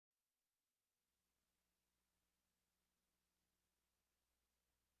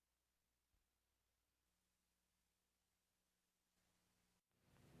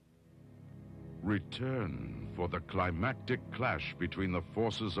Return for the climactic clash between the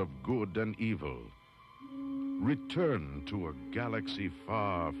forces of good and evil. Return to a galaxy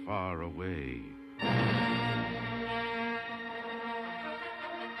far, far away.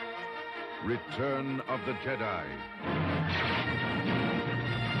 Return of the Jedi.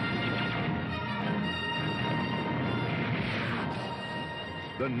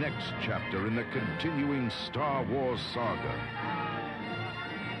 The next chapter in the continuing Star Wars saga.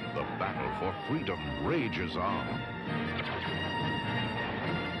 The battle for freedom rages on.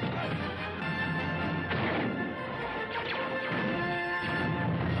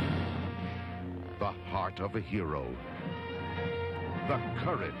 The heart of a hero. The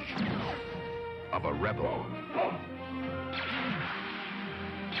courage of a rebel.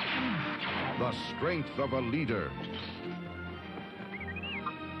 The strength of a leader.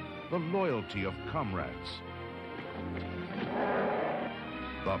 The loyalty of comrades.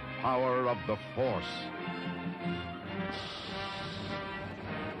 The power of the Force.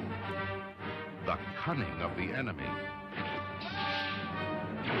 The cunning of the enemy.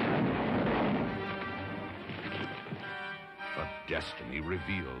 A destiny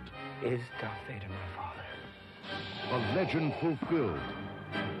revealed. Is Darth Vader my father? A legend fulfilled.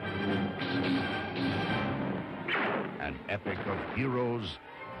 An epic of heroes,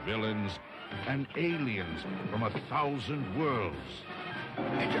 villains, and aliens from 1,000 worlds.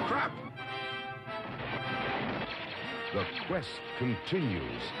 It's a trap! The quest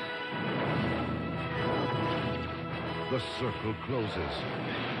continues. The circle closes.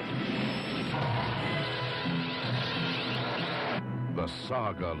 The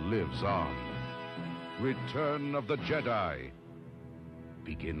saga lives on. Return of the Jedi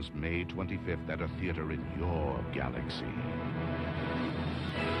begins May 25th at a theater in your galaxy.